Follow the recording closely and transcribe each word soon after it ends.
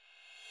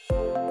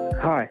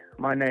Hi,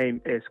 my name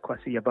is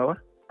Kwasi Yaboa.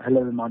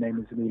 Hello, my name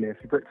is Amelia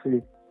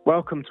Fabrizi.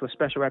 Welcome to a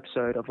special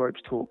episode of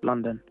Ropes Talk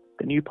London,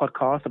 the new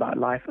podcast about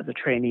life as a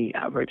trainee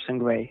at Ropes &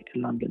 Gray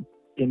in London.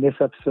 In this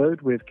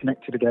episode, we've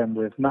connected again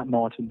with Matt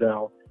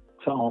Martindale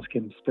to ask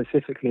him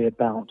specifically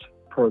about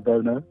pro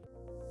bono.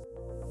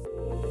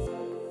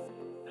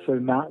 So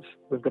Matt,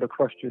 we've got a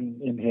question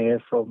in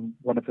here from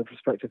one of the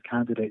prospective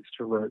candidates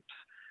to Ropes,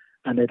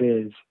 and it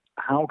is,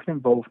 how can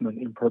involvement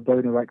in pro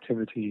bono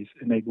activities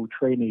enable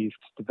trainees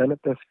to develop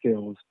their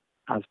skills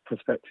as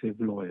prospective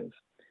lawyers?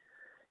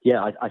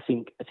 Yeah, I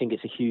think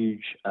it's a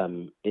huge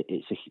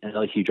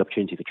another huge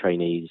opportunity for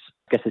trainees.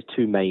 I guess there's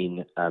two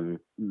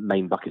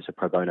main buckets of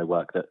pro bono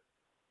work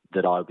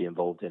that I would be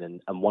involved in,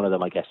 and one of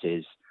them I guess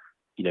is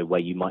where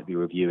you might be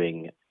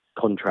reviewing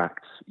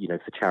contracts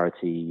for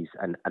charities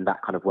and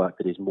that kind of work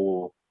that is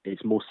more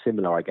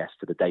similar I guess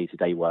to the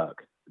day-to-day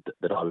work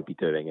that I would be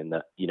doing, and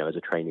that as a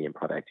trainee in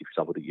private equity, for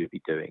example, that you'd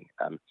be doing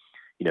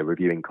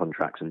reviewing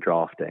contracts and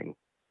drafting.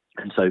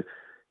 And so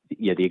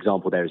the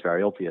example there is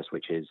very obvious,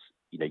 which is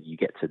you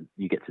get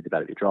to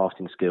develop your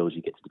drafting skills,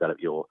 you get to develop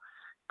your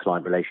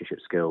client relationship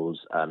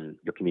skills,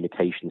 your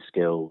communication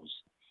skills.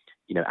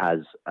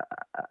 As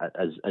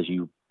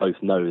you both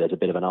know, there's a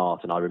bit of an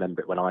art, and I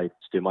remember it when I was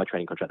doing my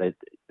training contract.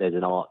 There's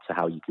an art to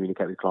how you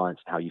communicate with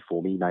clients, how you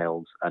form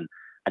emails, and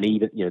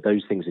even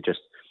those things are just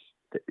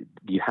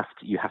you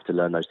have to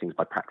learn those things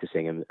by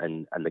practicing and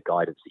the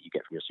guidance that you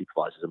get from your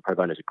supervisors. And pro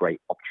bono is a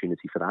great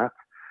opportunity for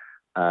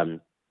that.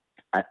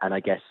 And I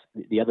guess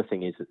the other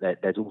thing is that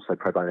there's also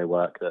pro bono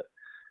work that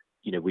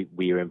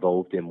we are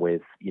involved in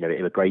with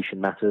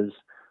immigration matters.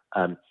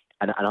 And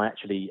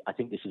I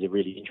think this is a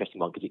really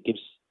interesting one, because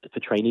for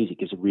trainees it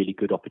gives a really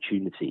good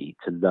opportunity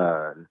to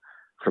learn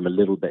from a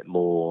little bit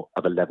more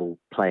of a level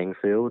playing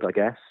field, I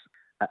guess.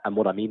 And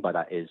what I mean by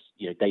that is,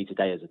 day to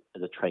day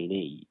as a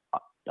trainee,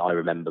 I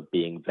remember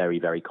being very,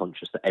 very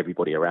conscious that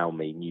everybody around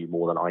me knew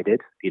more than I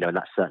did, and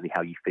that's certainly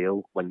how you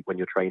feel when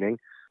you're training.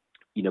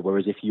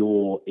 Whereas if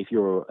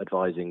you're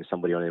advising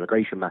somebody on an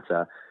immigration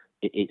matter,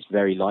 it's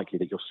very likely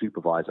that your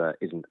supervisor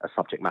isn't a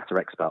subject matter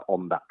expert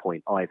on that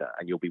point either,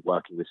 and you'll be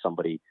working with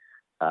somebody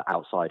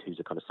outside who's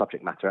a kind of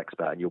subject matter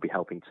expert, and you'll be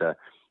helping to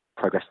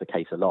progress the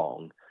case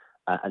along.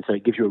 And so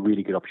it gives you a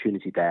really good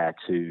opportunity there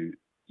to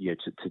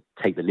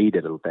take the lead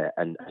a little bit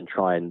and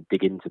try and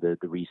dig into the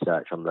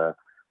research on the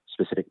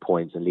specific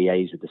points and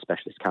liaise with the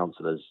specialist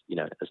counsellors,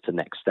 as to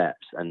next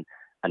steps,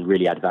 and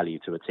really add value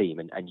to a team.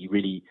 And you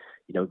really,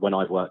 when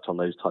I've worked on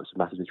those types of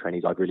matters with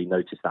trainees, I've really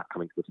noticed that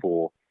coming to the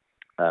fore,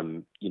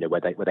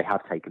 where they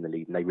have taken the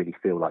lead and they really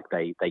feel like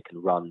they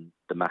can run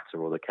the matter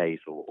or the case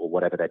or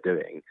whatever they're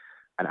doing.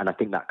 And I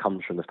think that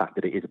comes from the fact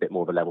that it is a bit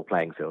more of a level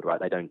playing field, right?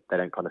 They don't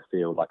kind of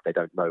feel like they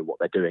don't know what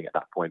they're doing at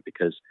that point,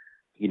 because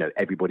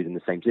everybody's in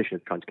the same position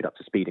of trying to get up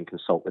to speed and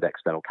consult with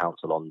external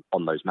counsel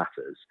on those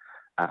matters.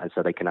 And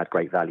so they can add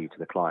great value to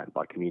the client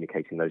by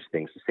communicating those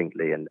things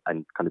succinctly and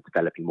kind of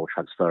developing more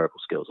transferable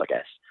skills, I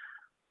guess,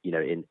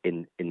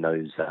 in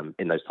those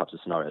types of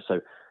scenarios. So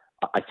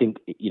I think,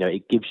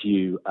 it gives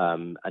you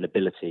an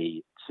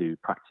ability to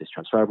practice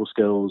transferable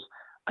skills.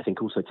 I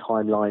think also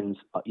timelines,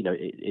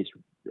 it's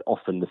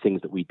often the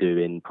things that we do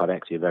in private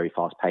equity are very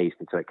fast paced.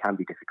 And so it can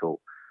be difficult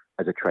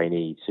as a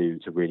trainee to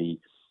really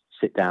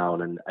sit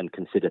down and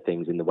consider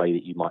things in the way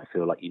that you might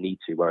feel like you need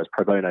to. Whereas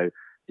pro bono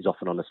is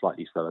often on a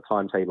slightly slower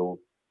timetable,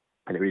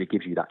 and it really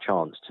gives you that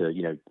chance to,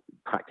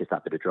 practice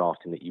that bit of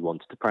drafting that you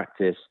wanted to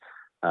practice,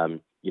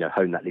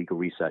 hone that legal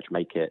research,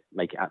 make it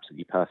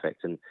absolutely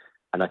perfect. And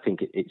I think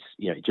it's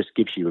it just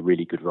gives you a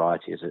really good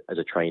variety as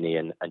a trainee,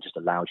 and just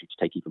allows you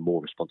to take even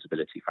more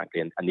responsibility,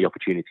 frankly. And the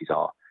opportunities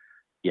are,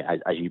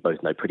 as you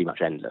both know, pretty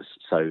much endless.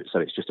 So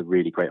it's just a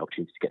really great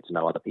opportunity to get to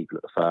know other people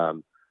at the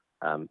firm,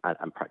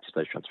 and practice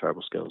those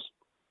transferable skills.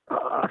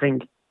 I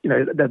think there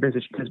have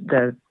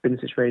been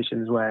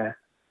situations where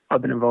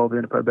I've been involved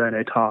in a pro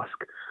bono task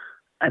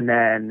and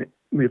then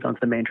moved on to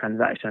the main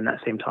transaction, and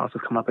that same task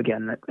has come up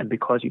again. And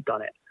because you've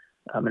done it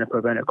in a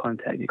pro bono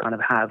context, you kind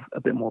of have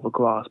a bit more of a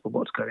grasp of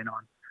what's going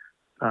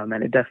on.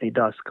 And it definitely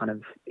does kind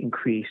of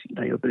increase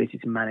your ability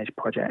to manage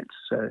projects.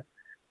 So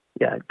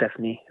yeah,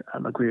 definitely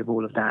agree with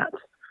all of that.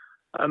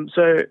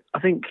 So I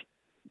think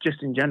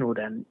just in general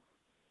then,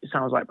 it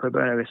sounds like pro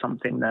bono is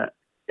something that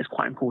is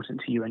quite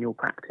important to you and your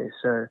practice.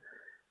 So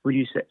would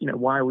you say,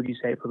 why would you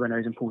say pro bono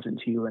is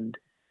important to you, and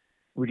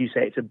would you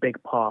say it's a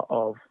big part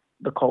of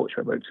the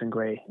culture of Ropes &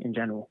 Gray in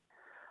general?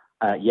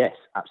 Yes,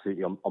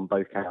 absolutely. On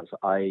both counts.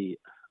 I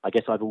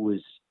guess I've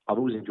always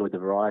enjoyed the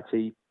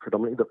variety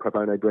predominantly that pro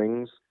bono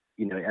brings.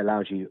 It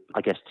allows you,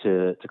 I guess,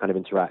 to kind of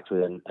interact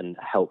with and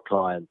help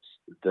clients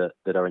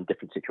that are in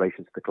different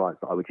situations to the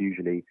clients that I would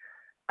usually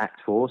act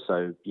for.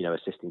 So,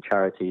 assisting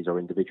charities or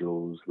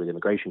individuals with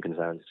immigration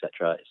concerns,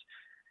 etc. It's,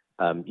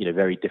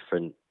 very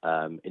different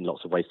in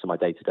lots of ways to my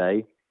day to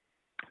day.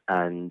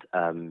 And,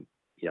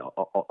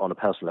 on a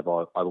personal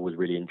level, I've always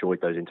really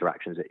enjoyed those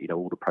interactions at,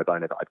 all the pro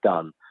bono that I've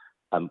done,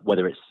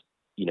 whether it's,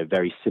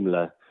 very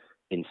similar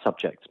in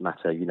subject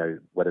matter,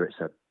 whether it's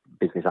a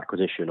business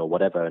acquisition or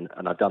whatever.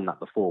 And I've done that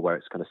before, where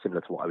it's kind of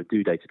similar to what I would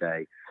do day to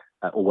day.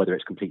 or whether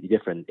it's completely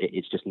different,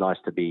 it's just nice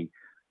to be,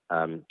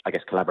 I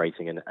guess,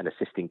 collaborating and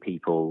assisting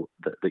people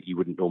that you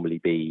wouldn't normally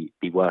be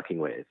working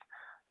with.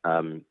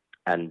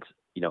 And,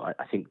 you know,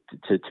 I think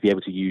to be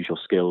able to use your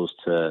skills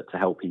to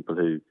help people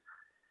who,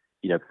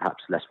 you know,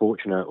 perhaps less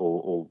fortunate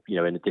or you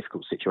know, in a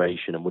difficult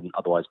situation and wouldn't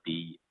otherwise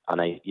be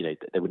they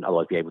wouldn't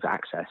otherwise be able to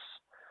access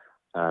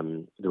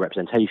the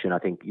representation. I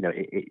think, you know,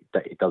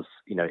 it does,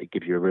 you know, it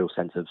gives you a real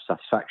sense of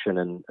satisfaction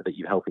and that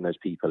you're helping those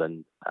people.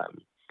 And,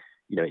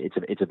 you know,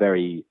 it's a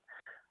very,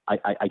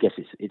 I guess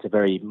it's a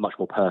very much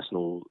more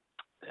personal,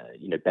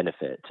 you know,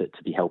 benefit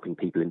to be helping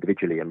people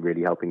individually and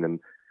really helping them,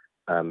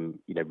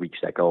 you know, reach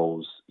their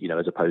goals, you know,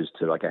 as opposed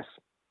to, I guess,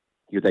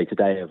 your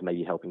day-to-day of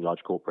maybe helping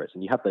large corporates.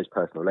 And you have those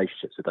personal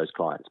relationships with those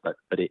clients, but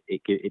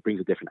it brings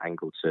a different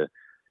angle to,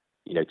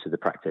 you know, to the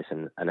practice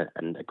and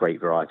a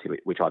great variety,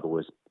 which I've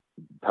always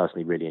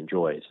personally really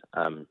enjoyed.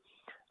 And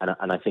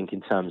I think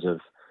in terms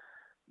of,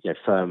 you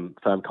know,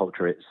 firm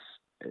culture, it's,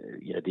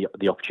 you know,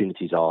 the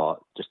opportunities are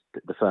just,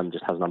 the firm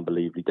just has an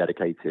unbelievably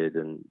dedicated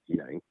and, you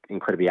know,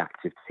 incredibly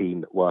active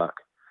team that work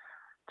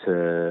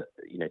to,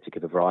 you know, to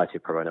give a variety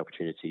of pro bono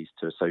opportunities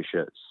to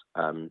associates.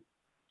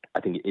 I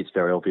think it's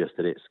very obvious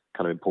that it's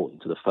kind of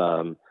important to the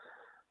firm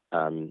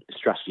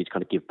strategy to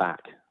kind of give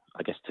back,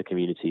 I guess, to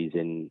communities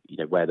in, you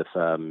know, where the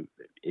firm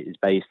is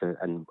based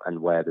and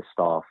where the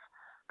staff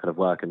kind of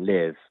work and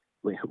live.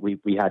 We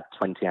had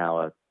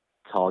 20-hour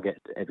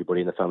target.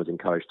 Everybody in the firm was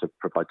encouraged to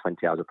provide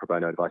 20 hours of pro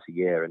bono advice a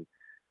year, and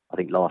I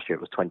think last year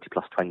it was 20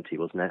 plus 20,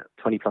 wasn't it?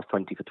 20 plus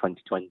 20 for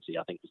 2020,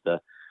 I think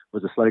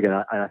was the slogan.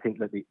 And I think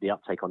that the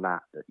uptake on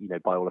that, you know,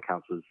 by all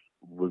accounts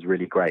was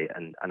really great.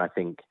 And I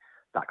think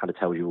that kind of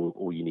tells you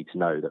all you need to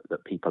know,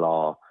 that people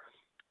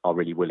are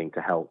really willing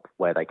to help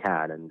where they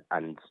can.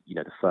 And you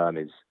know, the firm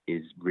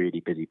is really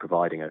busy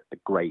providing a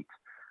great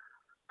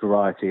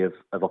variety of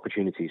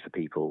opportunities for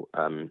people.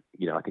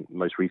 You know, I think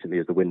most recently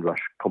is the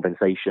Windrush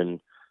compensation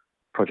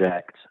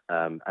project,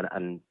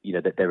 and you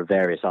know, that there are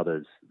various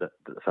others that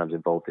the firm's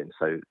involved in.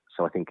 So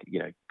I think, you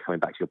know, coming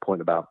back to your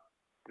point about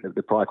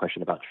the prior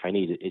question about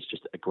trainees, it's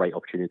just a great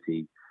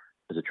opportunity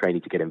as a trainee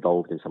to get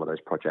involved in some of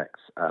those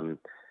projects.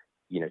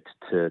 You know,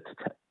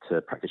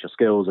 to practice your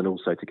skills and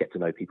also to get to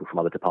know people from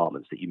other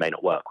departments that you may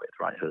not work with,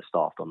 right, who are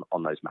staffed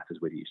on those matters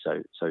with you.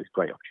 So it's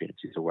great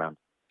opportunities all around.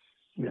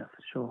 Yeah,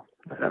 for sure.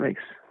 That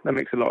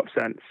makes a lot of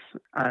sense.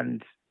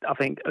 And I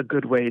think a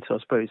good way to, I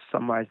suppose,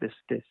 summarize this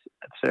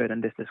episode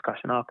and this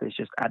discussion up is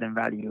just adding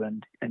value.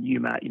 And you,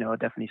 Matt, you know, are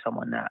definitely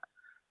someone that,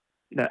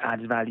 you know,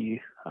 adds value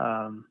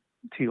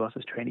to us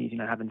as trainees, you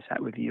know, having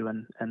sat with you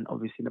and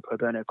obviously in the pro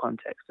bono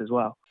context as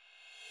well.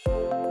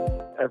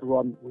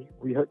 Everyone,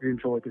 we hope you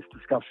enjoyed this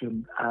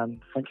discussion,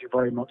 and thank you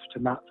very much to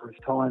Matt for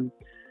his time.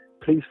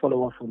 Please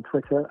follow us on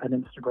Twitter and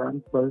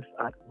Instagram, both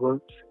at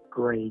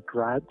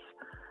ropesgreygrads,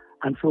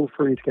 and feel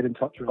free to get in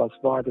touch with us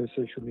via those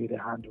social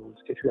media handles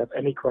if you have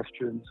any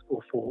questions or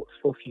thoughts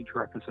for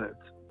future episodes.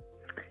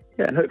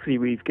 Yeah, and hopefully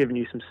we've given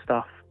you some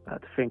stuff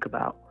to think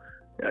about.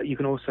 You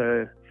can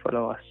also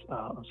follow us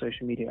on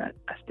social media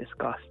as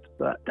discussed,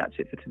 but that's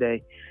it for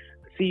today.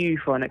 See you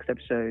for our next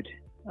episode,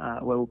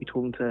 where we'll be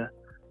talking to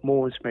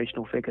more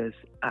inspirational figures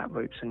at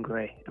Ropes and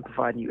Grey and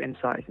providing you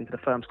insights into the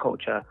firm's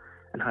culture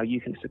and how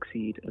you can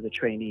succeed as a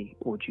trainee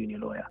or junior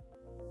lawyer.